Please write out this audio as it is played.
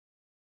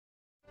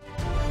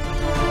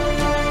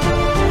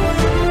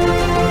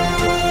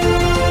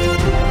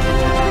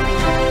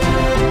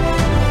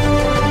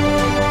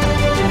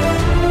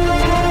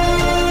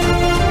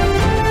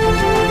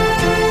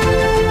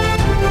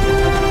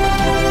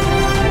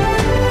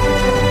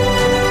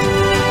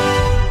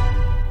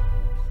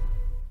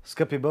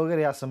Скъпи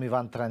българи, аз съм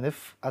Иван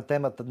Тренев, а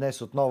темата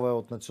днес отново е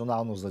от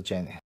национално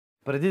значение.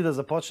 Преди да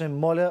започнем,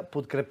 моля,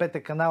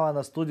 подкрепете канала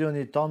на студио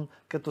Niton,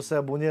 като се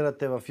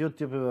абонирате в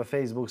YouTube и в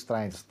Facebook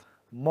страницата.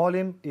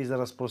 Молим и за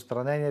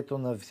разпространението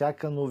на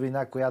всяка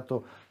новина,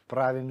 която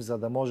правим, за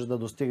да може да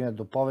достигне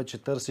до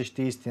повече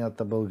търсещи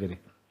истината българи.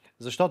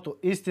 Защото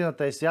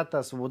истината е свята,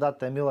 а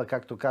свободата е мила,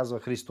 както казва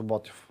Христо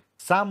Ботев.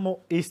 Само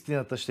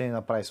истината ще ни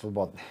направи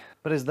свободни.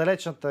 През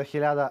далечната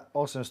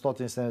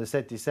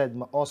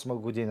 1877-8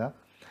 година,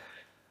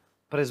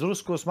 през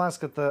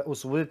Руско-Османската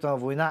освободителна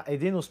война,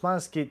 един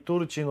османски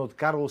турчин от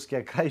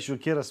Карловския край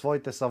шокира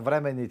своите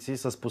съвременници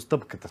с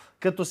постъпката,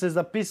 като се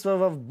записва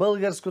в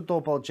българското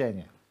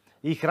опълчение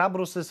и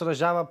храбро се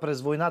сражава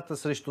през войната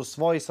срещу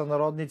свои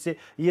сънародници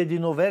и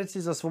единоверци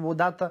за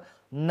свободата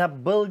на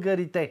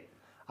българите.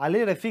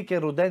 Али Рефик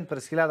е роден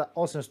през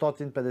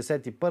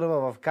 1851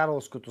 в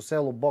карловското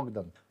село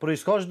Богдан.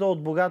 Произхожда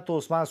от богато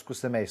османско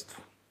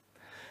семейство.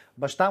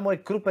 Баща му е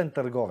крупен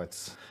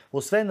търговец.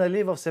 Освен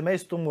Али, в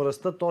семейството му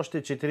растат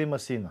още 4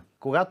 сина.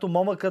 Когато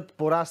момъкът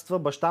пораства,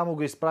 баща му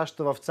го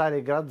изпраща в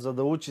Цариград, за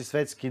да учи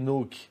светски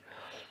науки,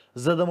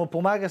 за да му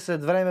помага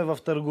след време в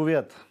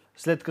търговията.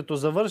 След като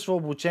завършва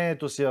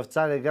обучението си в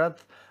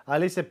Цариград,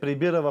 Али се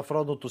прибира в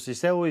родното си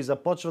село и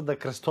започва да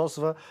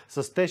кръстосва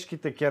с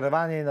тежките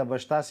кервани на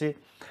баща си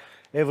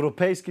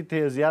европейските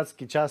и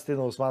азиатски части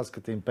на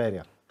Османската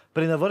империя.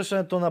 При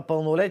навършването на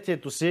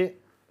пълнолетието си,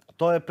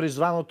 той е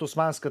призван от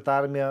Османската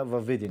армия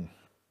във Видин.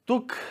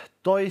 Тук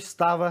той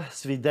става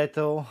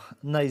свидетел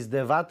на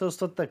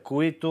издевателствата,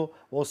 които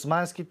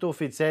османските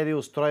офицери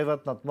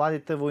устройват над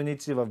младите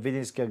войници във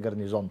видинския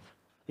гарнизон.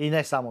 И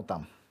не само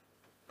там.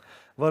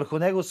 Върху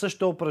него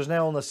също е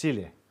упражнено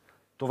насилие.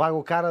 Това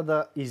го кара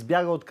да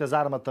избяга от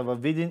казармата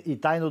във Видин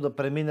и тайно да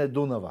премине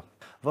Дунава.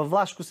 Във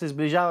Влашко се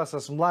сближава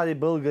с млади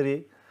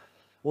българи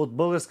от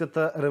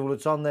българската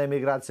революционна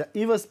емиграция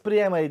и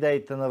възприема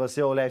идеите на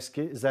Васил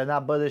Левски за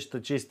една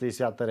бъдеща чиста и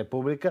свята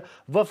република,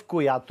 в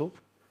която,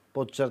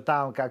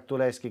 подчертавам както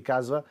Левски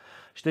казва,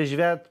 ще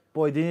живеят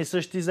по един и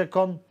същи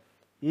закон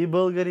и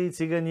българи, и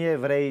цигани,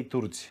 евреи и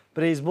турци.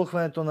 При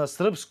избухването на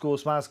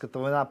сръбско-османската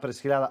война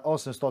през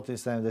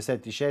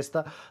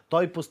 1876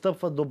 той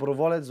постъпва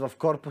доброволец в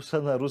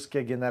корпуса на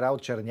руския генерал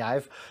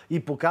Черняев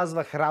и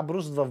показва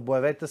храброст в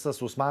боевете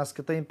с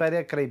Османската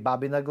империя край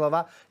Бабина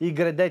глава и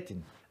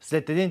Гредетин.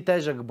 След един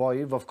тежък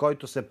бой, в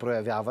който се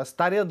проявява,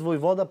 старият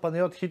войвода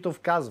Панайот Хитов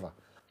казва,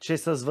 че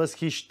с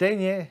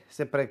възхищение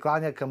се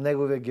прекланя към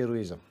неговия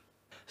героизъм.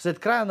 След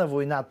края на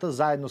войната,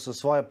 заедно със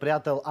своя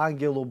приятел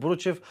Ангел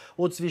Обручев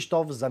от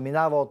Свищов,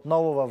 заминава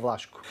отново във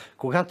Влашко.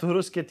 Когато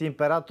руският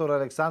император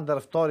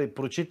Александър II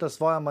прочита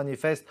своя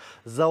манифест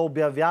за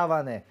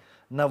обявяване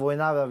на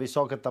война във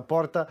Високата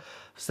порта,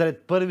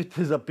 сред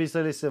първите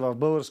записали се в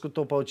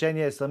българското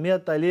опълчение е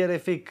самият Али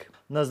Рефик,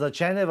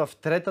 назначен е в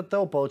 3-та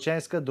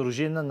опълченска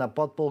дружина на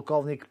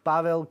подполковник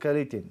Павел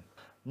Калитин.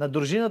 На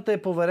дружината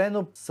е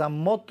поверено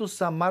самото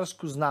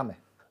самарско знаме.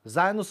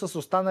 Заедно с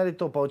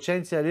останалите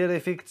опълченци Али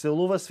Рефик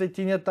целува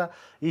светинята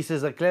и се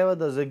заклева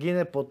да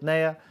загине под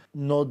нея,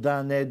 но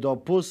да не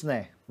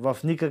допусне в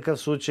никакъв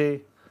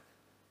случай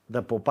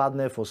да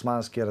попадне в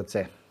османски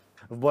ръце.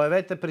 В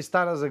боевете при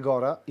Стара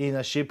Загора и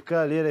на Шипка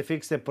Али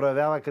Рефик се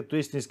проявява като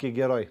истински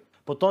герой.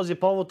 По този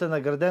повод е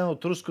награден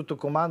от руското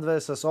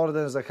командване с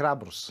орден за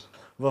храброст.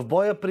 В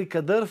боя при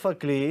Кадър в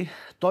Аклии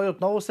той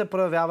отново се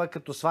проявява,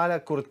 като сваля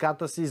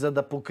куртката си, за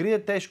да покрие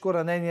тежко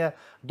ранения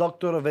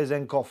доктор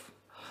Везенков.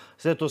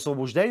 След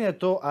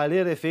освобождението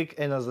Али Рефик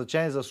е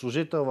назначен за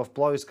служител в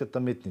Пловдивската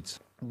митница.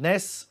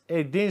 Днес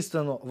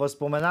единствено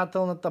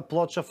възпоменателната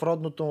плоча в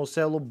родното му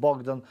село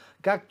Богдан,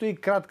 както и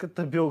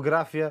кратката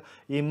биография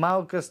и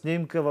малка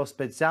снимка в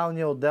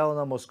специалния отдел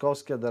на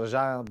Московския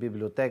държавна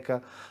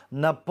библиотека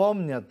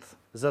напомнят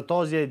за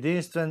този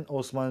единствен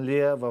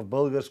османлия в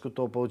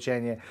българското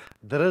опълчение,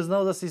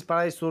 дръзнал да се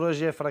изправи с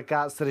оръжие в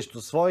ръка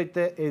срещу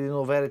своите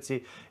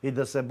единоверци и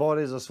да се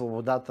бори за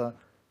свободата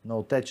на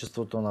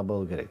отечеството на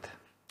българите.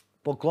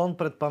 Поклон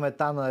пред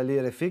памета на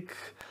Али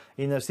Рефик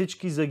и на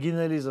всички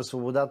загинали за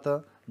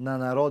свободата на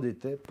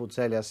народите по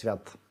целия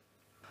свят.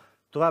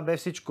 Това бе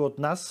всичко от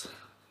нас.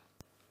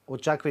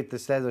 Очаквайте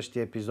следващи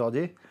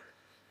епизоди.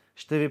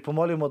 Ще ви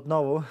помолим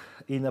отново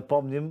и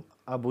напомним,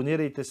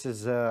 абонирайте се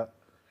за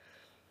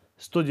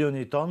студио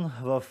Niton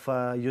в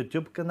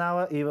YouTube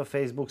канала и в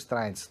Facebook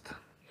страницата.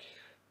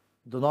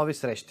 До нови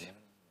срещи!